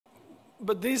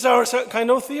but these are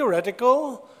kind of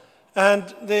theoretical,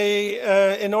 and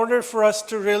in order for us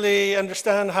to really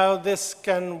understand how this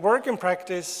can work in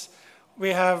practice, we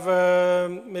have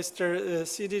Mr.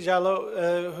 Sidi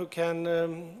Jallo, who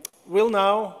will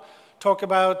now talk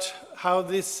about how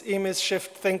this EMIS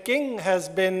shift thinking has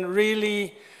been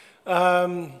really,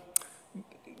 the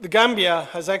Gambia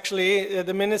has actually,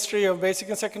 the Ministry of Basic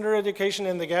and Secondary Education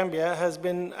in the Gambia has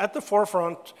been at the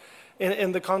forefront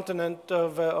in the continent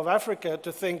of Africa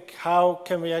to think how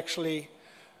can we actually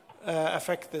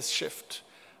affect this shift.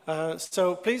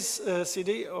 So please,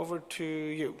 Sidi, over to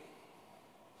you.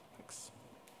 Thanks.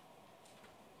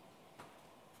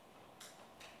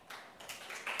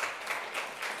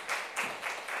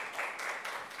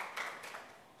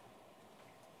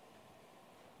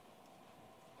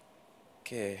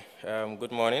 Okay,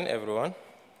 good morning, everyone.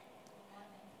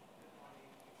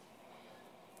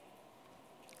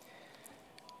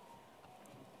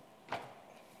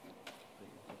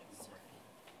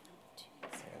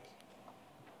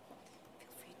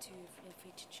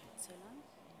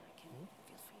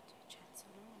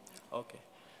 Okay,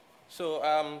 so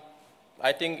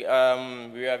I think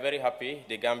we are very happy,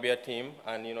 the Gambia team,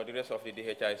 and the rest of the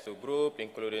DHISO group,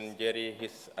 including Jerry,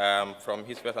 from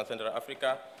his West and Central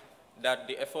Africa, that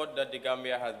the effort that the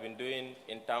Gambia has been doing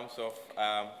in terms of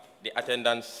the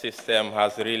attendance system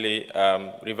has really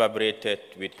reverberated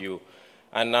with you.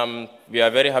 And we are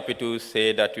very happy to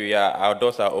say that our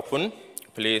doors are open.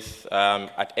 Please,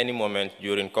 at any moment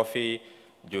during coffee,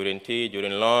 during tea,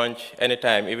 during lunch,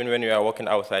 anytime, even when you are walking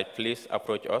outside, please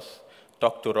approach us,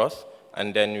 talk to us,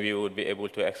 and then we would be able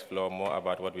to explore more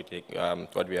about what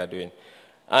we are doing.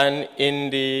 And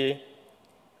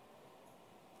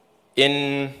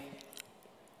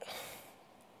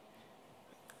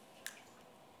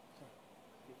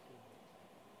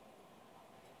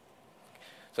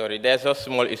sorry, there's a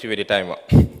small issue with the timer.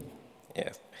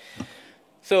 Yes.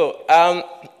 So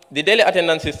the daily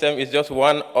attendance system is just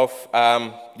one of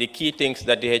the key things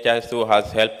that the DHISO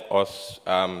has helped us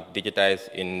digitize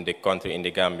in the country, in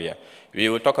the Gambia. We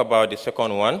will talk about the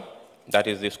second one, that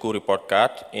is the school report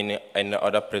card, in the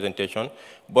other presentation.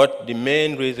 But the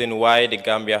main reason why the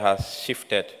Gambia has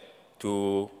shifted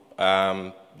to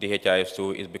the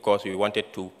DHISO is because we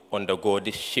wanted to undergo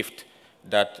this shift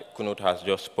that Knut has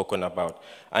just spoken about.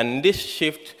 And this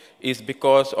shift is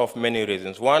because of many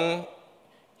reasons. One,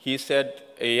 he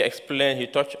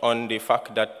touched on the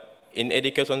fact that in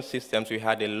education systems, we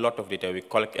had a lot of data, we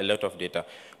collect a lot of data.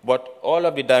 But all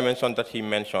of the dimensions that he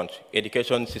mentioned,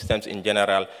 education systems in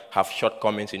general, have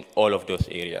shortcomings in all of those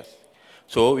areas.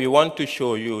 So we want to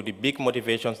show you the big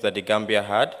motivations that the Gambia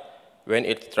had when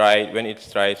it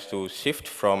tries to shift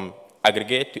from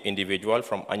aggregate to individual,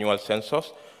 from annual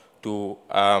census to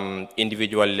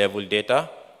individual level data,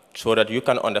 so that you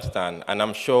can understand. And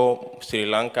I'm sure Sri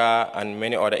Lanka and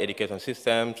many other education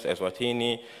systems,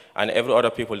 Eswatini, and every other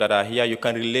people that are here, you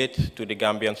can relate to the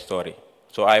Gambian story.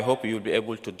 So I hope you'll be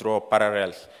able to draw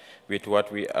parallels with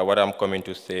what I'm coming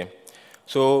to say.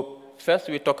 So first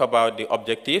we talk about the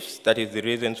objectives, that is the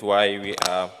reasons why we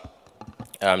are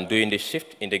doing the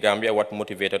shift in the Gambia, what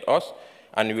motivated us.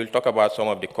 And we'll talk about some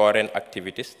of the current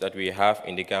activities that we have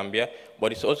in the Gambia.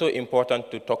 But it's also important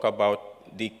to talk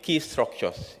about the key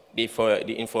structures,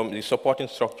 the supporting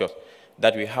structures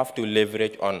that we have to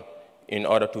leverage on in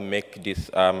order to make this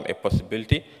a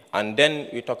possibility. And then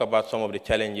we talk about some of the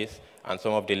challenges and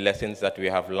some of the lessons that we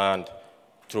have learned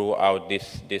throughout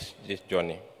this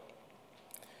journey.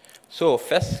 So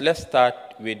first, let's start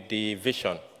with the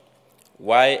vision.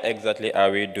 Why exactly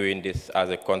are we doing this as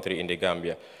a country in the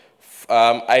Gambia?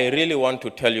 I really want to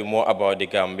tell you more about the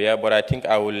Gambia, but I think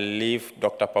I will leave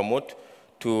Dr. Pamut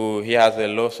he has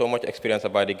so much experience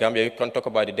about the Gambia. You can talk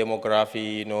about the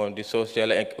demography, the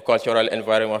social and cultural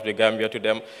environment of the Gambia to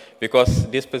them, because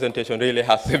this presentation really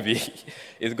has to be,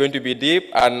 it's going to be deep,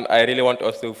 and I really want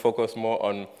us to focus more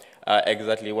on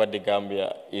exactly what the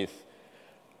Gambia is.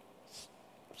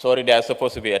 Sorry, there's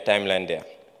supposed to be a timeline there.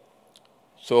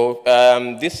 So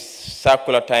this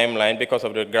circular timeline, because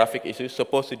of the graphic issue, is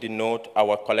supposed to denote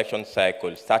our collection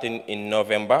cycle, starting in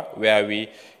November, where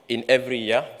in every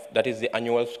year, that is the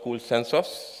annual school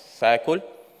census cycle,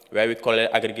 where we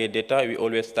collect aggregate data. We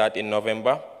always start in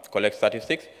November, collect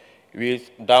statistics.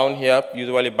 Down here,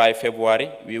 usually by February,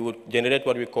 we would generate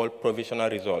what we call provisional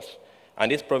results.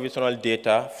 And this provisional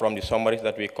data from the summaries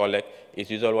that we collect is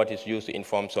usually what is used to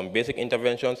inform some basic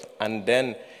interventions, and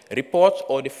then reports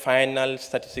or the final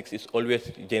statistics is always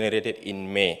generated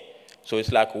in May. So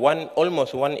it's like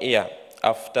almost 1 year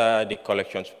after the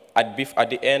collections. At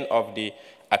the end of the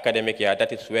academic year,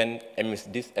 that is when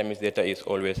this EMIS data is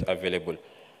always available.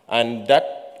 And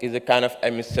that is a kind of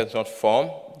EMIS census form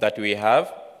that we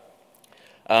have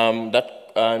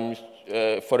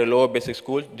for a lower basic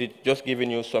school, just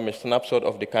giving you a snapshot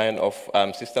of the kind of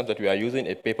systems that we are using,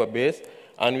 a paper-based.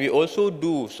 And we also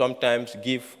do sometimes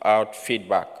give out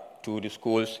feedback to the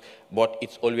schools, but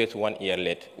it's always 1 year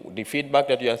late. The feedback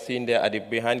that you are seeing there at the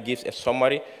behind gives a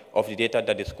summary of the data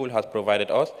that the school has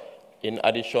provided us, in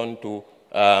addition to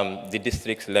the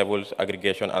district's levels,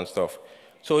 aggregation, and stuff.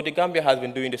 So the Gambia has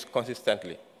been doing this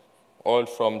consistently, all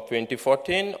from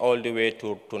 2014 all the way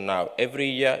to now. Every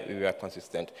year we were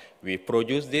consistent. We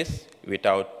produce this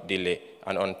without delay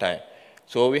and on time.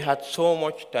 So we had so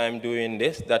much time doing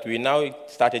this that we now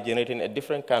started generating a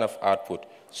different kind of output,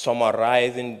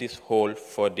 summarizing this whole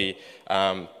for the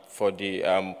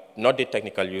not the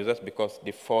technical users, because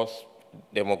the first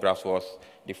demographs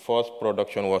the first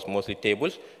production was mostly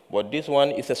tables, but this one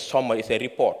is a summary, it's a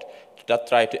report that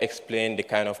tries to explain the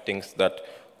kind of things that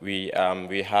we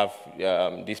have,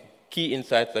 these key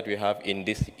insights that we have in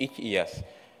this each year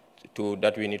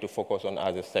that we need to focus on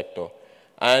as a sector.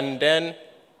 And then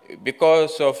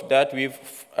because of that,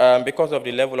 because of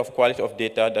the level of quality of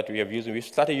data that we have used, we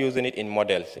started using it in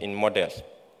models.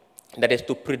 That is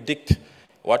to predict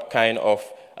what kind of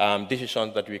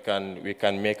decisions that we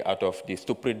can make out of this,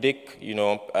 to predict,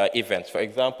 events. For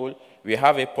example, we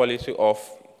have a policy of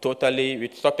we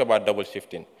talked about double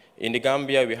shifting. In the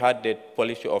Gambia, we had the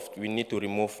policy of we need to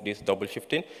remove this double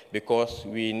shifting because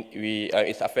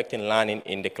it's affecting learning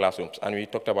in the classrooms. And we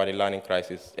talked about the learning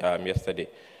crisis yesterday.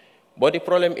 But the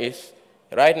problem is,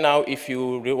 right now, if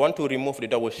you want to remove the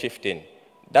double shifting,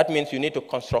 that means you need to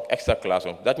construct extra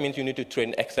classrooms. That means you need to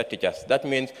train extra teachers. That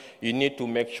means you need to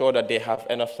make sure that they have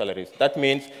enough salaries. That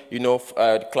means,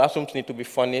 classrooms need to be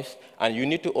furnished, and you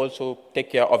need to also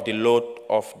take care of the load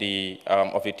of the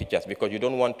teachers, because you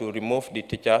don't want to remove the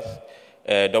teachers,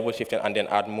 double shifting, and then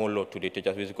add more load to the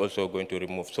teachers, which is also going to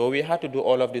remove. So we had to do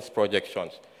all of these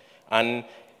projections. And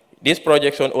this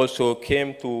projection also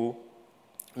came to,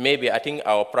 maybe I think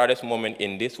our proudest moment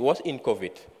in this was in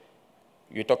COVID.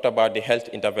 You talked about the health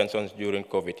interventions during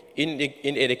COVID. In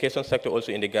the education sector,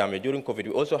 also in the Gambia, during COVID,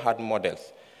 we also had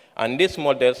models. And these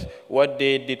models, what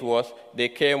they did was they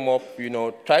came up,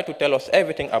 tried to tell us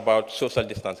everything about social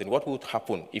distancing. What would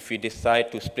happen if we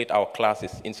decide to split our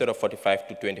classes instead of 45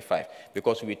 to 25?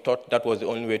 Because we thought that was the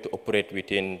only way to operate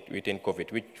within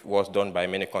COVID, which was done by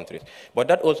many countries. But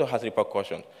that also has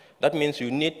repercussions. That means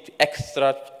you need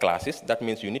extra classes. That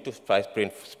means you need to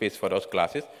print space for those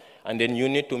classes. And then you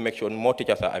need to make sure more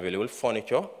teachers are available,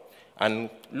 furniture,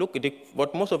 and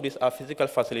but most of these are physical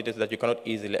facilities that you cannot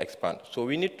easily expand. So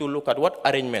we need to look at what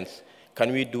arrangements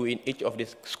can we do in each of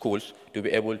these schools to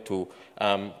be able to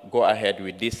go ahead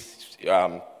with this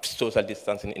social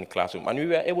distancing in classroom. And we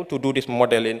were able to do this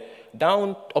modeling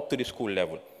down up to the school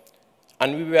level.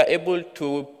 And we were able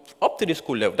to, up to the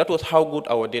school level, that was how good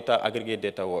our aggregate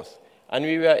data was. And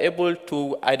we were able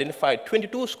to identify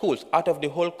 22 schools out of the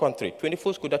whole country,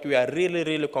 24 schools that were really,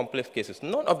 really complex cases.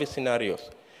 None of the scenarios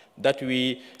that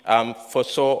we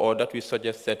foresaw or that we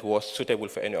suggested was suitable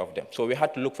for any of them. So we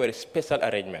had to look for a special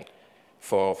arrangement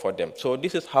for them. So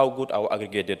this is how good our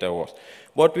aggregate data was.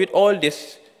 But with all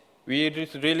this, we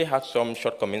really had some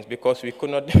shortcomings because we could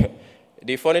not.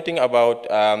 The funny thing about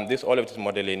all of this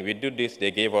modeling, we did this,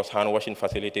 they gave us hand washing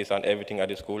facilities and everything at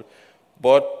the school.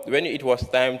 But when it was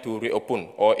time to reopen,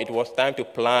 or it was time to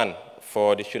plan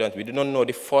for the students, we did not know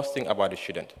the first thing about the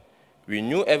student. We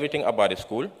knew everything about the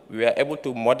school. We were able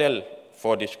to model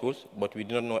for the schools, but we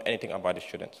did not know anything about the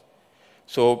students.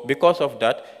 So because of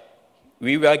that,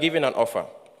 we were given an offer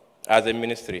as a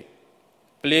ministry.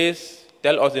 Please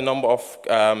tell us the number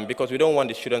of, because we don't want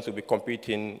the students to be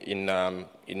competing in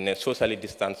a socially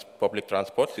distanced public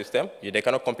transport system. They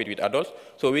cannot compete with adults.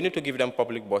 So we need to give them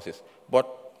public buses.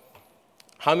 But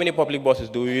how many public buses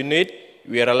do we need?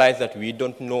 We realize that we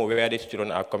don't know where these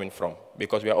children are coming from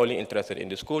because we are only interested in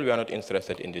the school, we are not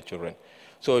interested in the children.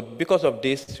 So because of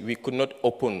this, we could not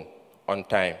open on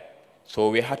time. So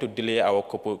we had to delay our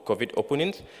COVID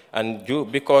openings, and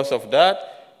because of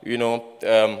that,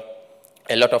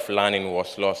 a lot of learning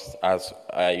was lost, as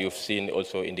you've seen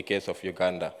also in the case of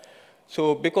Uganda.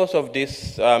 So because of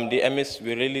this, the EMIS,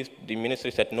 the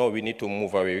ministry said, no, we need to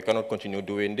move away. We cannot continue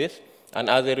doing this. And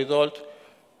as a result,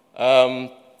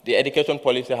 the education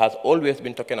policy has always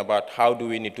been talking about how do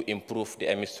we need to improve the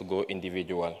EMIS to go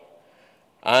individual.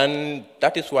 And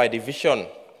that is why the vision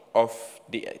of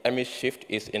the EMIS shift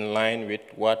is in line with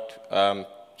what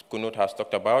Kunut has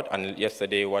talked about, and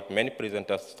yesterday what many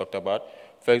presenters talked about.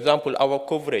 For example, our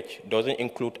coverage doesn't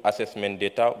include assessment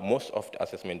data. Most of the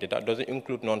assessment data doesn't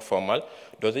include non-formal,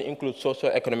 doesn't include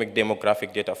socio-economic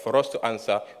demographic data for us to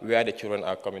answer where the children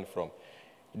are coming from.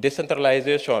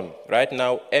 Decentralization, right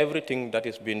now, everything that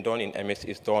is being done in EMIS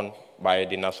is done by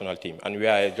the national team, and we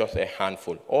are just a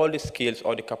handful. All the skills,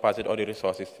 all the capacity, all the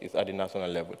resources is at the national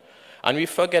level. And we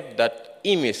forget that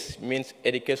EMIS means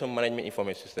Education Management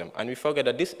Information System, and we forget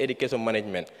that this education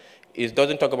management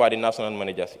doesn't talk about the national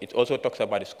managers, it also talks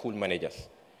about the school managers.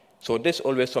 So this is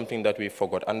always something that we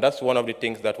forgot, and that's one of the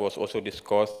things that was also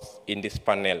discussed in this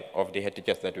panel of the head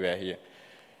teachers that were here.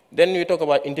 Then we talk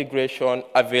about integration,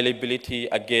 availability,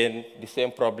 again, the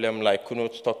same problem like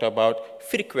Kunut talked about,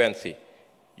 frequency.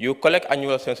 You collect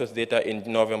annual census data in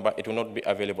November, it will not be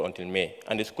available until May,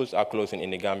 and the schools are closing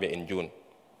in the Gambia in June.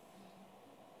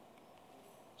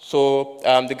 So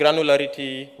the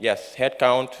granularity, yes, head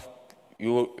count,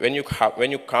 when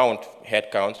you count head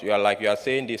counts, you are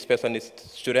saying the specialist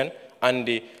student and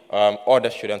the other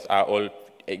students are all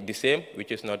the same,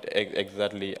 which is not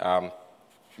exactly,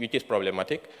 which is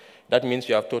problematic. That means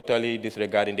you are totally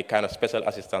disregarding the kind of special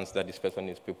assistance that the special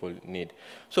needs people need.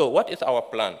 So what is our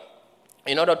plan?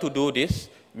 In order to do this,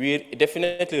 we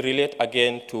definitely relate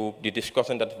again to the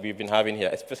discussion that we've been having here,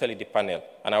 especially the panel.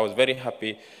 And I was very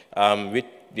happy with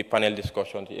the panel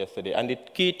discussion yesterday. And the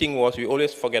key thing was we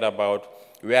always forget about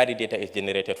where the data is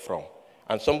generated from.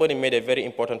 And somebody made a very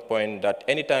important point that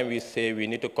anytime we say we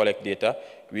need to collect data,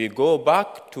 we go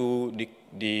back to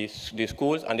the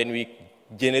schools and then we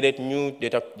generate new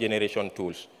data generation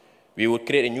tools. We would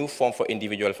create a new form for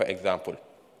individual, for example.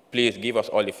 Please give us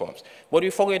all the forms. But we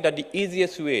forget that the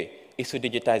easiest way is to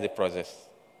digitize the process.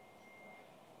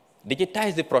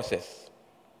 Digitize the process.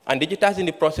 And digitizing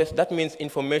the process, that means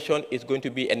information is going to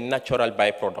be a natural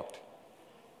byproduct.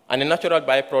 And a natural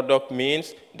byproduct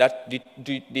means that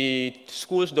the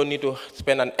schools don't need to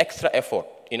spend an extra effort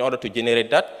in order to generate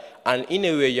that. And in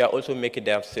a way, you are also making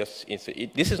themselves,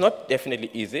 this is not definitely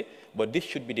easy, but this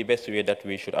should be the best way that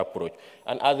we should approach.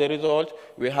 And as a result,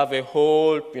 we have a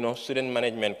whole student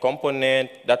management component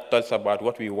that tells about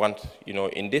what we want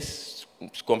in this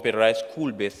computerized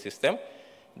school-based system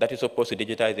that is supposed to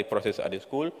digitize the process at the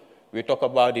school. We talk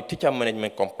about the teacher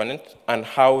management component and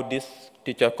how this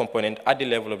teacher component at the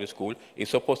level of the school is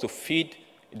supposed to feed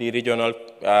the regional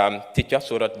teachers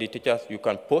so that the teachers, you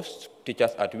can post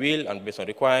teachers at will and based on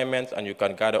requirements, and you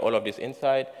can gather all of this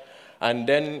inside. And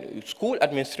then school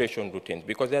administration routines,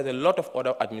 because there's a lot of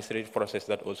other administrative process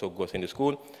that also goes in the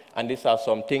school. And these are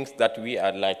some things that we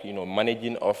are like,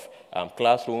 managing of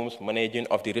classrooms, managing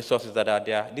of the resources that are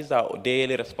there. These are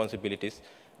daily responsibilities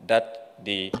that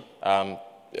the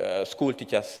school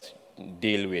teachers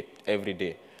deal with every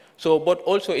day. So, but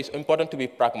also it's important to be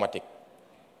pragmatic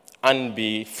and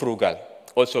be frugal,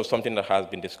 also something that has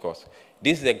been discussed.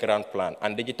 This is a grand plan,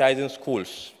 and digitizing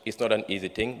schools is not an easy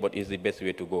thing, but it's the best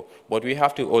way to go. But we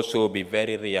have to also be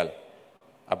very real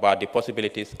about the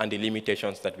possibilities and the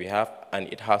limitations that we have,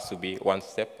 and it has to be one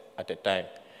step at a time.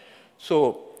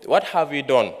 So what have we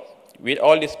done? With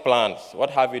all these plans, what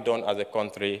have we done as a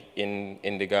country in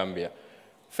the Gambia?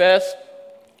 First,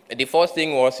 the first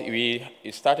thing was we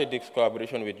started this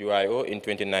collaboration with UIO in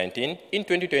 2019. In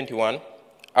 2021,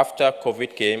 after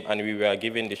COVID came and we were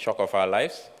given the shock of our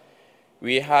lives,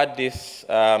 we had this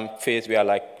phase where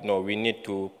like, no, we need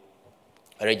to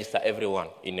register everyone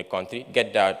in the country,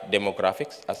 get their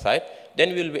demographics aside,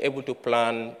 then we'll be able to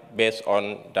plan based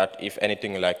on that if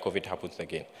anything like COVID happens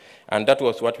again. And that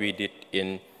was what we did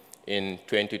in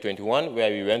 2021, where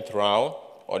we went around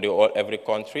every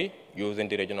country using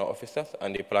the regional officers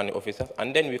and the planning officers,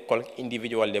 and then we collect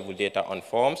individual level data on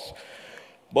forms.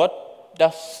 But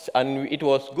and it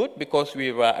was good because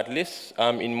we were at least,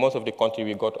 in most of the country,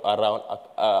 we got around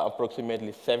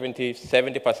approximately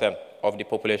 70% of the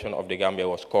population of the Gambia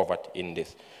was covered in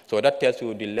this. So that tells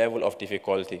you the level of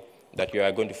difficulty that you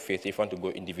are going to face if you want to go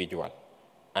individual.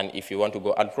 And if you want to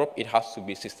go ad hoc, it has to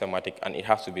be systematic and it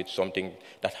has to be something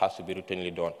that has to be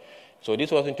routinely done. So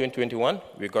this was in 2021.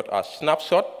 We got a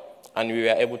snapshot and we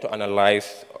were able to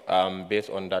analyze based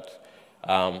on that.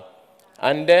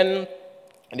 And then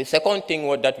the second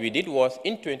thing that we did was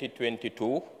in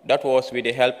 2022, that was with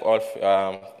the help of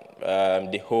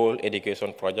the whole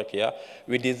education project here,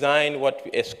 we designed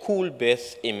a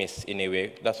school-based EMIS in a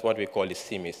way. That's what we call the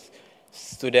CMIS,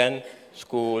 student,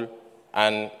 school,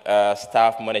 and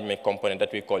staff management component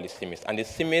that we call the CMIS. And the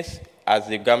CMIS, as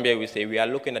the Gambia we say, we are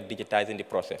looking at digitizing the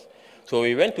process. So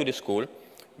we went to the school,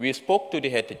 we spoke to the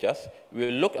head teachers,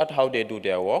 we looked at how they do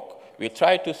their work, we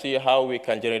try to see how we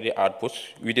can generate the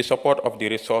outputs with the support of the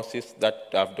resources that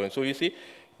I've done. So you see,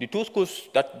 The two schools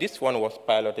that this one was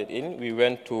piloted in, we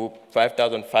went to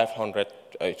 5,500.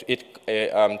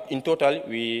 In total,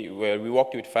 we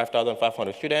worked with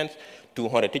 5,500 students,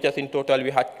 200 teachers in total.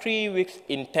 We had 3 weeks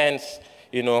intense,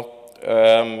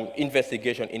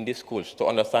 investigation in these schools to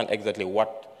understand exactly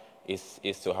what is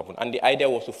to happen. And the idea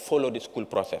was to follow the school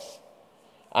process.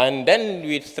 And then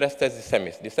we stress test the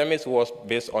SEMIS. The SEMIS was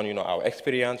based on our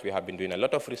experience. We have been doing a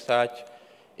lot of research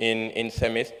in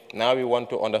SEMIS. Now we want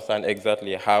to understand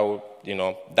exactly how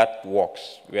that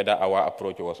works, whether our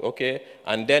approach was okay.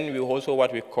 And then we also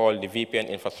what we call the VPN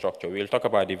infrastructure. We'll talk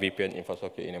about the VPN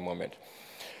infrastructure in a moment.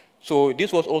 So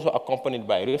this was also accompanied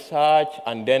by research,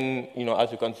 and then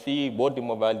as you can see, both the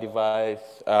mobile device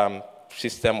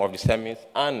system of the SEMIS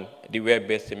and the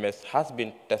web-based SEMIS has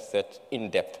been tested in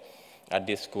depth at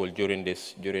this school during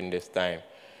this time.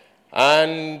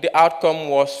 And the outcome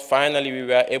was finally we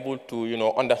were able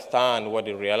to understand what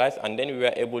they realized, and then we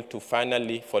were able to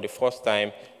finally, for the first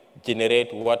time,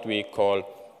 generate what we call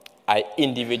an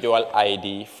individual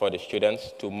ID for the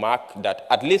students to mark that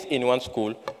at least in one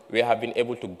school, we have been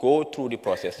able to go through the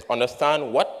process,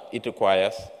 understand what it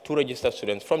requires to register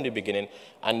students from the beginning,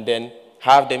 and then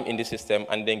have them in the system,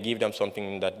 and then give them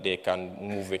something that they can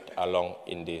move it along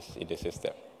in the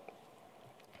system.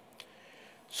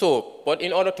 So, but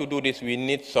in order to do this, we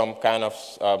need some kind of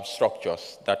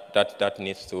structures that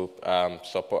needs to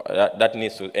support, that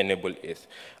needs to enable this.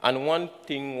 And one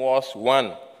thing was,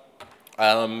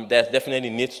 there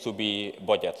definitely needs to be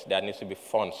budgets. There needs to be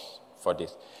funds for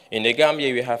this. In the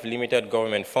Gambia, we have limited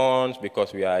government funds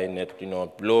because we are in a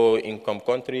low-income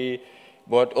country,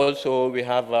 but also we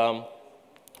have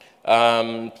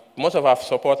most of our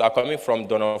support are coming from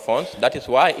donor funds. That is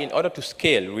why, in order to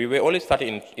scale, we were only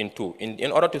starting in two.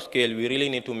 In order to scale, we really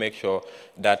need to make sure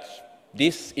that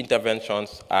these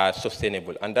interventions are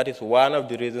sustainable. And that is one of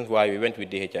the reasons why we went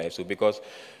with DHISU, because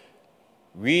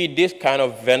this kind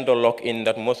of vendor lock-in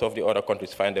that most of the other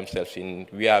countries find themselves in,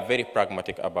 we are very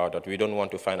pragmatic about that. We don't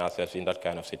want to find ourselves in that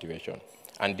kind of situation.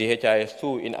 And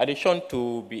DHIS2, in addition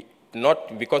to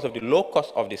not because of the low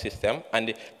cost of the system and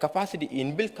the capacity,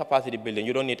 inbuilt capacity building,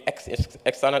 you don't need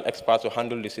external experts to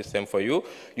handle the system for you.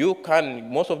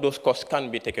 Most of those costs can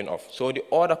be taken off. So the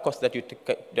other cost that you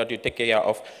take care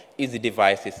of is the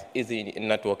devices, is the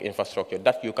network infrastructure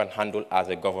that you can handle as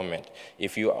a government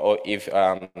if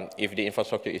the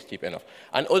infrastructure is cheap enough.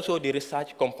 And also the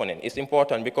research component is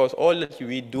important because all that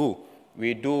we do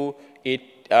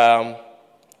it.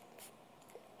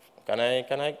 Can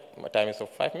I, my time is of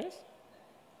 5 minutes?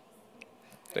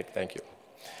 Thank you.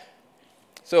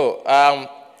 So,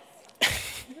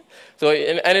 so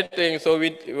in anything, so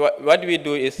what we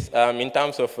do is, in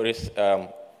terms of research,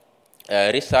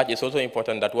 it's also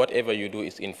important that whatever you do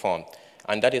is informed.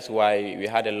 And that is why we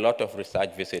had a lot of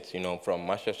research visits, from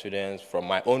master students, from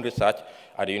my own research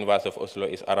at the University of Oslo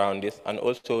is around this, and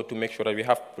also to make sure that we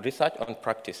have research on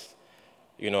practice,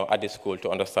 at the school to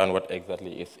understand what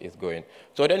exactly is going.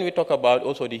 So then we talk about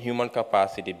also the human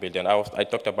capacity building. I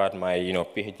talked about my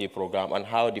PhD program and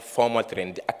how the formal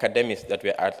training, the academics that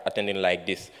we are attending like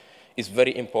this is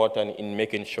very important in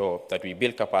making sure that we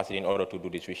build capacity in order to do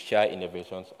this. We share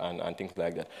innovations and things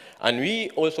like that. And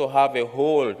we also have a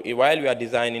whole, while we are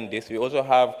designing this, we also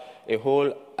have a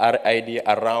whole idea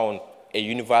around a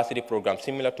university program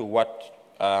similar to what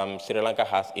Sri Lanka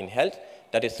has in health,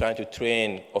 that is trying to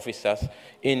train officers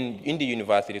in the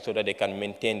university so that they can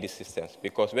maintain these systems.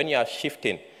 Because when you are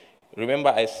shifting, remember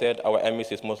I said our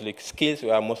EMIS is mostly skills, we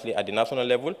are mostly at the national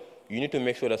level. You need to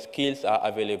make sure that skills are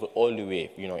available all the way.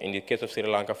 In the case of Sri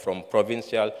Lanka, from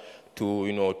provincial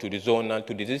to to the zonal,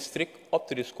 to the district, up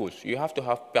to the schools. You have to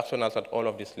have personnel at all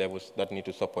of these levels that need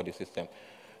to support the system.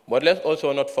 But let's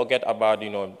also not forget about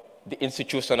the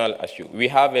institutional issue. We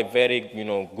have a very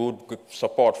good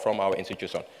support from our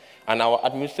institution. And our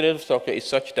administrative structure is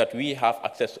such that we have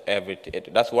access to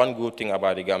everything. That's one good thing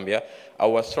about the Gambia.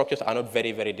 Our structures are not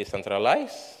very, very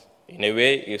decentralized. In a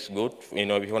way, it's good,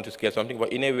 if you want to scale something,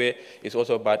 but in a way, it's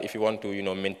also bad if you want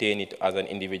to, maintain it as an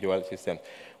individual system.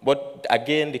 But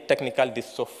again, the technical, the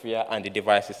software, and the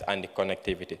devices, and the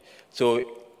connectivity. So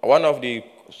one of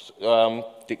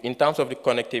in terms of the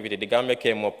connectivity, the Gambia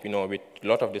came up, with a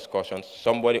lot of discussions.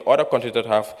 Other countries that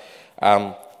have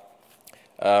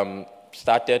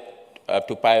started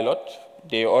to pilot,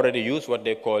 they already use what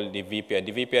they call the VPN.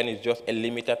 The VPN is just a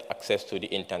limited access to the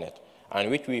internet, and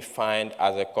which we find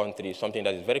as a country something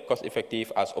that is very cost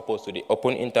effective as opposed to the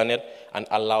open internet and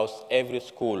allows every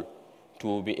school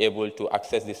to be able to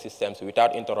access the systems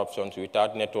without interruptions,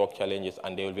 without network challenges,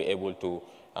 and they will be able to,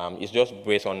 it's just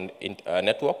based on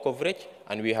network coverage,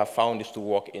 and we have found this to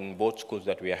work in both schools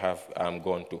that we have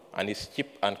gone to, and it's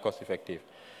cheap and cost effective.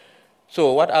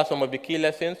 So what are some of the key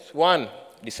lessons? One,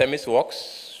 the EMIS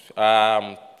works,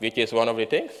 which is one of the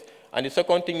things. And the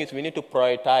second thing is we need to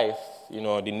prioritize,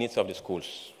 the needs of the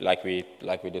schools, like we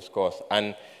discussed,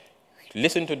 and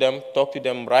listen to them, talk to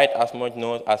them, write as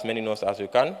many notes as you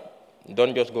can.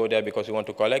 Don't just go there because you want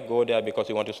to collect, go there because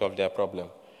you want to solve their problem.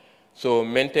 So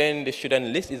maintain the student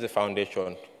list is the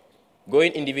foundation.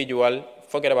 Going individual,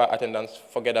 forget about attendance,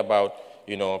 forget about,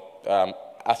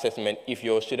 assessment if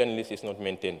your student list is not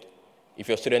maintained. If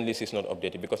your student list is not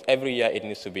updated, because every year it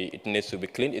needs to be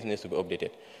cleaned, it needs to be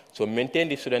updated. So maintain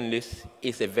the student list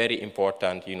is a very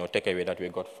important, takeaway that we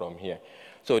got from here.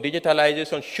 So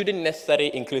digitalization shouldn't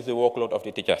necessarily increase the workload of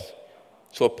the teachers.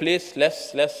 So please,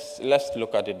 let's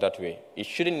look at it that way. It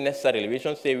shouldn't necessarily, we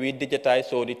shouldn't say we digitize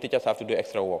so the teachers have to do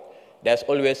extra work. There's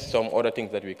always some other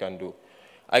things that we can do.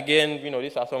 Again,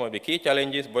 these are some of the key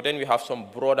challenges, but then we have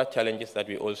some broader challenges that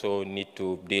we also need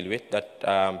to deal with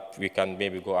that we can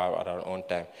maybe go out at our own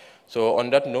time. So on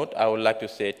that note, I would like to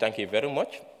say thank you very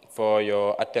much for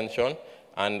your attention,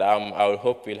 and I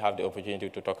hope we'll have the opportunity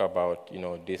to talk about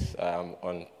this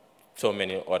on so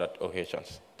many other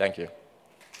occasions. Thank you.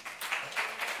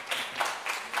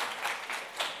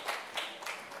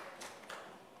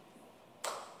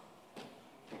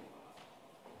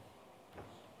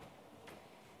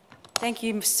 Thank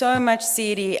you so much,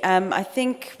 Sidi. I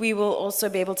think we will also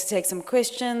be able to take some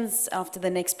questions after the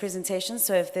next presentation.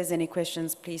 So if there's any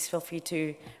questions, please feel free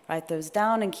to write those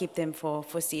down and keep them for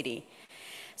Sidi.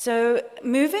 So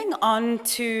moving on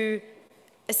to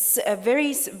a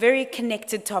very, very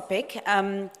connected topic,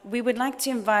 we would like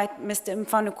to invite Mr.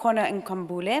 Mfanukona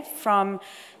Nkambule from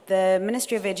the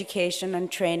Ministry of Education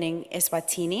and Training,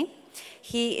 Eswatini.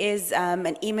 He is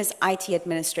an EMIS IT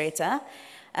administrator.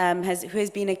 Who has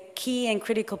been a key and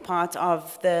critical part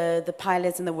of the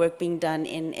pilots and the work being done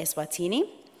in Eswatini.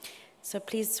 So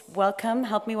please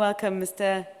help me welcome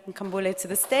Mr. Nkambule to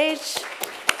the stage.